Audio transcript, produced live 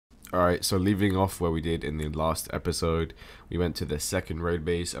Alright, so leaving off where we did in the last episode, we went to the second raid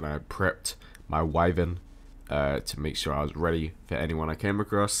base and I prepped my wyvern to make sure I was ready for anyone I came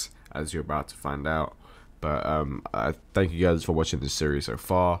across, as you're about to find out. But I thank you guys for watching this series so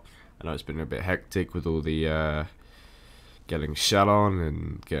far. I know it's been a bit hectic with all the getting shot on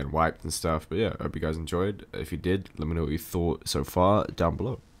and getting wiped and stuff, but yeah, I hope you guys enjoyed. If you did, let me know what you thought so far down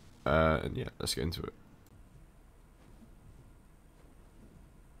below. And yeah, let's get into it.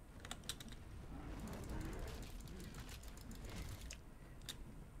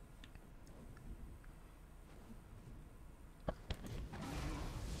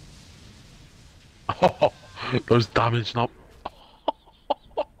 Oh, those damage numbers.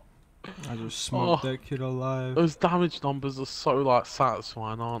 I just smoked that kid alive. Those damage numbers are so like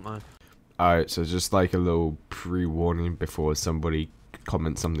satisfying, aren't they? Alright, so just like a little pre-warning before somebody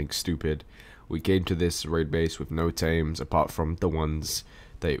comments something stupid. We came to this raid base with no tames apart from the ones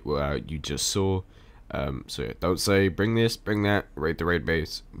that you just saw. So yeah, don't say bring this, bring that, raid the raid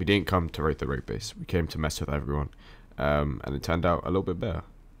base. We didn't come to raid the raid base. We came to mess with everyone. And it turned out a little bit better.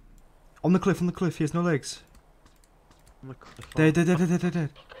 On the cliff, he has no legs. On the cliff. Dead.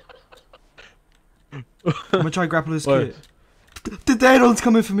 I'm gonna try and grapple his kid. The dead one's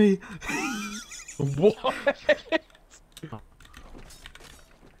coming for me! What?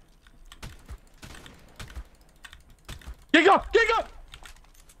 Giga!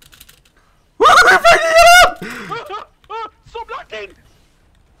 Stop lacking!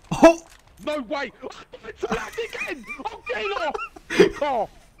 Oh! No way! It's lacking again! Oh, get off!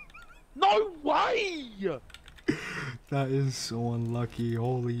 No way! That is so unlucky,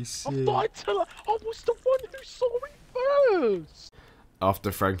 holy shit. I was the one who saw it first!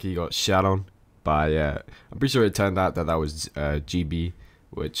 After Frankie got shot on by, I'm pretty sure it turned out that was GB,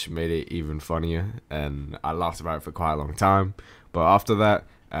 which made it even funnier, and I laughed about it for quite a long time. But after that,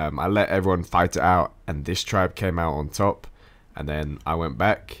 I let everyone fight it out, and this tribe came out on top, and then I went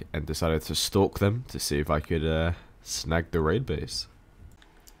back and decided to stalk them to see if I could snag the raid base.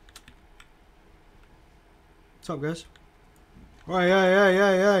 What's up, guys?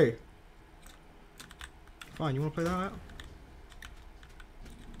 Hey. Fine, you wanna play that out?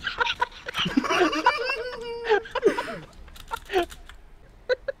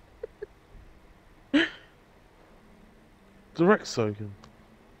 Direct soaking.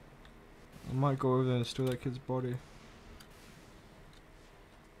 I might go over there and steal that kid's body.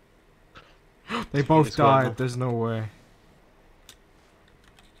 They both died, there's no way.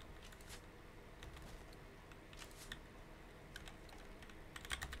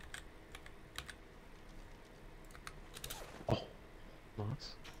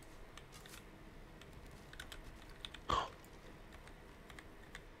 Nice.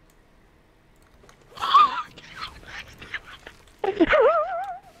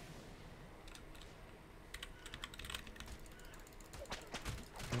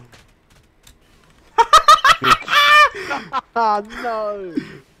 No!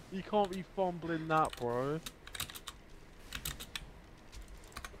 You can't be fumbling that, bro.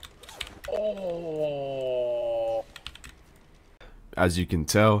 Oh! As you can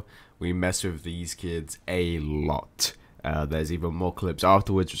tell, we mess with these kids a lot. There's even more clips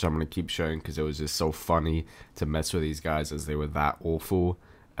afterwards, which I'm going to keep showing because it was just so funny to mess with these guys as they were that awful.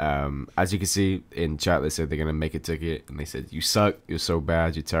 As you can see in chat, they said they're going to make a ticket, and they said, you suck, you're so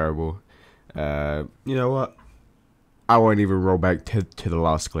bad, you're terrible. You know what? I won't even roll back to the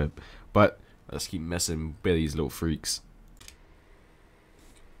last clip, but let's keep messing with these little freaks.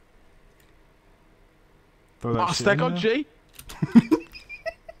 Stack on G!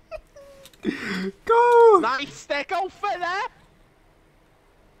 Go! Nice stack on fella!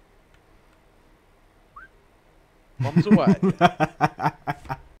 Bombs away.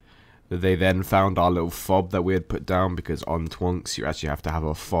 They then found our little fob that we had put down, because on Twonks you actually have to have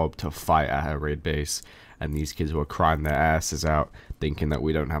a fob to fight at a raid base, and these kids were crying their asses out thinking that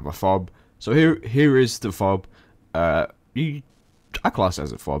we don't have a fob. So here is the fob. I class it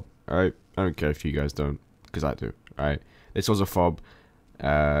as a fob, alright? I don't care if you guys don't, because I do, alright? This was a fob,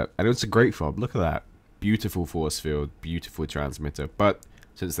 and it's a great fob. Look at that. Beautiful force field, beautiful transmitter, but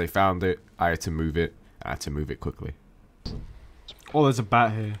since they found it, I had to move it. I had to move it quickly. Oh, there's a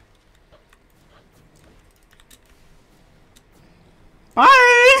bat here. Bye!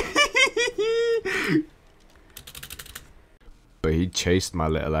 But he chased my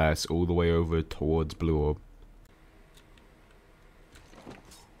little ass all the way over towards Blue Orb.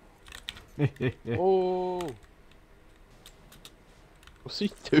 Oh! What's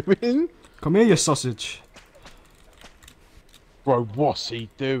he doing? Come here, you sausage. Bro, what's he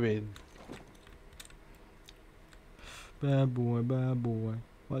doing? Bad boy, bad boy.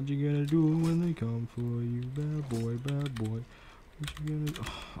 What you gonna do when they come for you? Bad boy, bad boy. What you gonna do?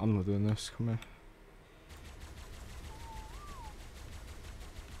 Oh, I'm not doing this. Come here.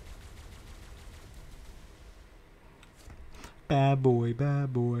 Bad boy,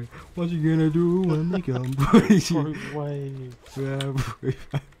 bad boy. What you gonna do when they come for you? Bad boy, bad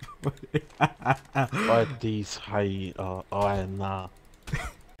boy. Why these hate I nah.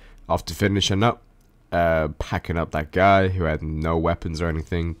 After finishing up, packing up that guy who had no weapons or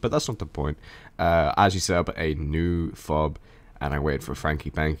anything, but that's not the point. I actually set up a new fob, and I waited for Frankie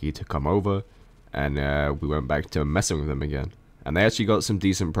Panky to come over, and we went back to messing with them again. And they actually got some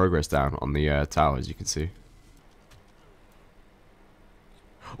decent progress down on the tower, as you can see.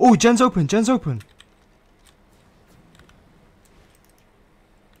 Oh, Gen's open, Gen's open.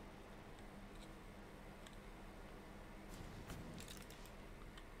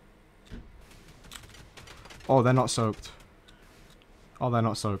 Oh, they're not soaked. Oh, they're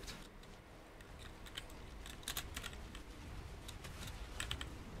not soaked.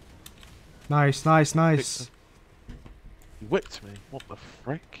 Nice, nice, nice. You whipped me. What the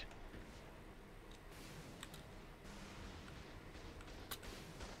frick?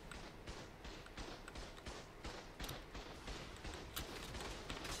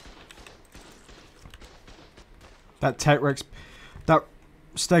 That Tech Rex, that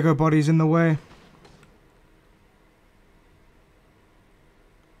Stego body's in the way.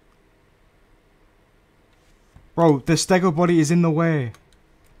 Bro, the Stego body is in the way.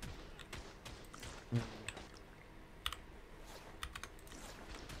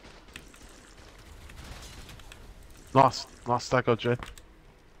 Last Stego, Jay.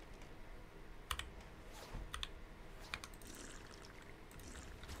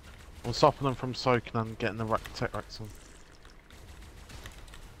 I'm stopping them from soaking and getting the Tech Rex on.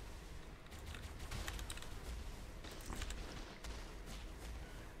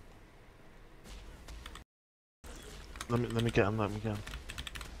 Let me get him, let me get him.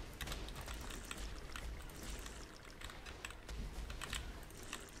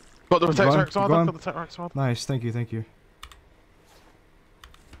 Got the Tech Rex on, got the Tech Rex on. Nice, thank you, thank you.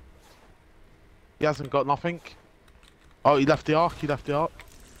 He hasn't got nothing. Oh, he left the arc, he left the arc.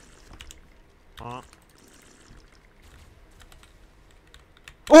 Alright.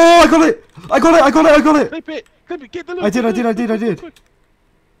 Oh, I got it! I got it, I got it, I got it! Clip it, get the loot! I did. Where's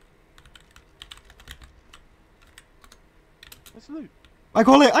the loot? I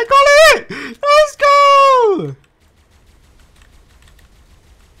got it! Let's go!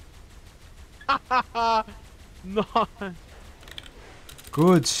 No.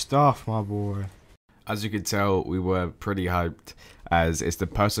 Good stuff, my boy. As you can tell, we were pretty hyped, as it's the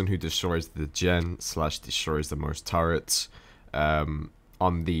person who destroys the gen / destroys the most turrets on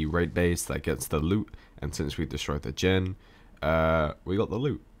the raid base that gets the loot. And since we destroyed the gen, we got the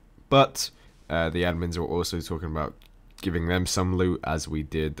loot. But the admins were also talking about giving them some loot, as we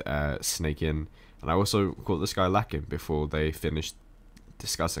did snake in. And I also caught this guy lacking before they finished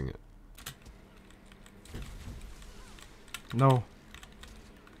discussing it. No.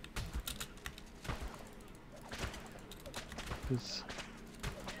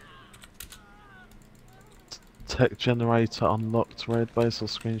 Tech generator unlocked raid base. I'll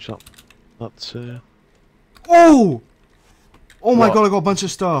screenshot that too. Oh! Oh my What? god, I got a bunch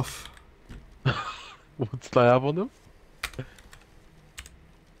of stuff. What did they have on them?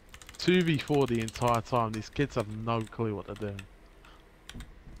 2v4 the entire time. These kids have no clue what they're doing.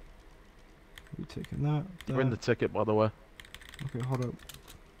 You taking that? We're in the ticket, by the way. Okay, hold up.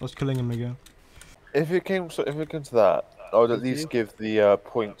 I was killing him again. If it came to that, I would at least give the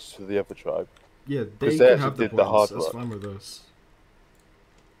points to the other tribe. Yeah, they can have the points. the hard That's work. fine with us.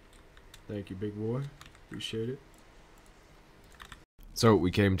 Thank you, big boy. Appreciate it. So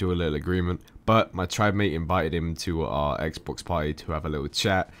we came to a little agreement, but my tribe mate invited him to our Xbox party to have a little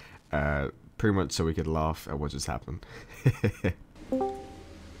chat, pretty much so we could laugh at what just happened.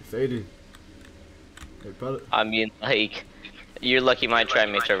 Faded. Hey, brother. I mean, like, you're lucky my tribe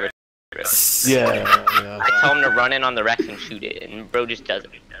mates are rich. Yeah. I tell him to run in on the Rex and shoot it, and bro just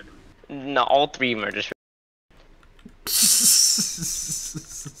doesn't. No, all three of them are just.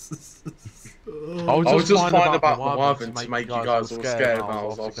 I was just fine about the weapon to make you guys all scared, and I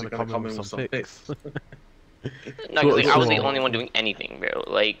was obviously going to come in with some picks. No, 'cause, like, I was the only one doing anything, bro.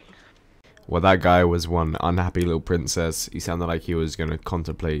 Like. Well, that guy was one unhappy little princess. He sounded like he was going to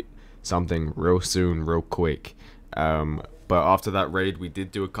contemplate something real soon, real quick. But after that raid, we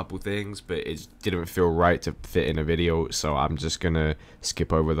did do a couple things, but it didn't feel right to fit in a video, so I'm just going to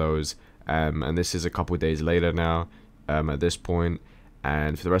skip over those. And this is a couple days later now, at this point.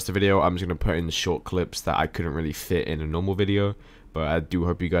 And for the rest of the video, I'm just going to put in short clips that I couldn't really fit in a normal video. But I do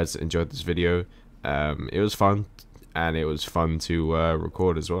hope you guys enjoyed this video. It was fun, and it was fun to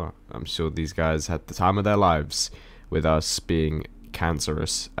record as well. I'm sure these guys had the time of their lives with us being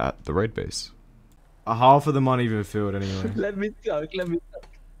cancerous at the raid base. Half of them aren't even filled anyway. Let me talk.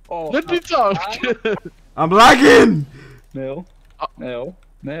 Oh, Let me talk. I'm lagging! No. No.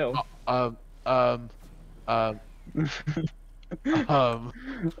 No. Um.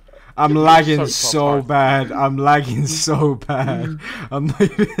 I'm lagging so bad. I'm lagging so bad. I'm not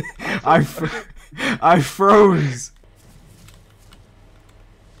even, I froze.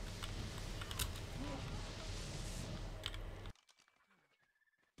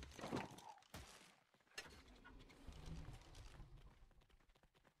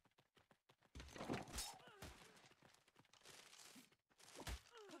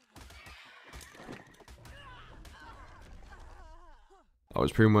 I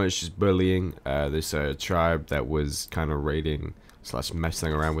was pretty much just bullying this tribe that was kind of raiding /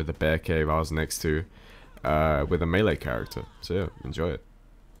 messing around with the bear cave I was next to with a melee character. So yeah, enjoy it.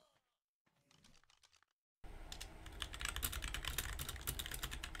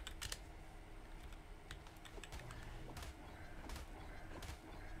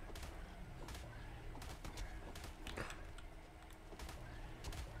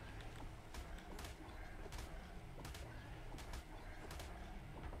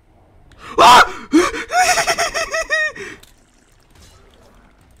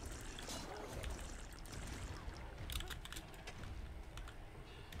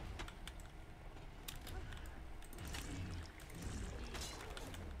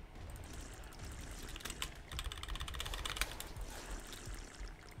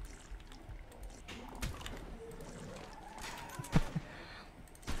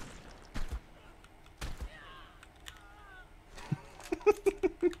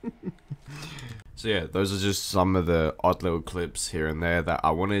 So yeah, those are just some of the odd little clips here and there that I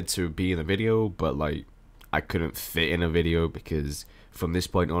wanted to be in a video, but like I couldn't fit in a video because from this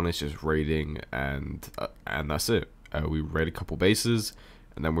point on it's just raiding and that's it. We raid a couple bases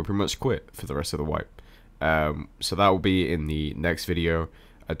and then we pretty much quit for the rest of the wipe. So that will be in the next video.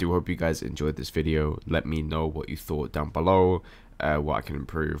 I do hope you guys enjoyed this video. Let me know what you thought down below, what I can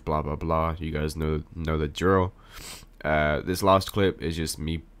improve, blah blah blah. You guys know the drill. This last clip is just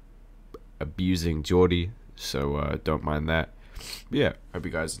me abusing Geordie, so don't mind that. But yeah, hope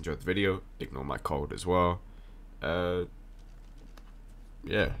you guys enjoyed the video. Ignore my cold as well. Yeah,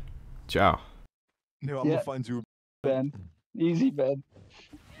 ciao. No, I'm gonna find you. Ben. Easy, Ben.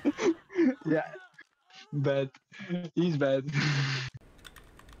 Yeah. Bad. He's bad.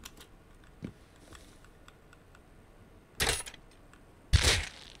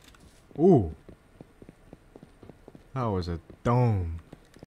 Ooh. That was a dome.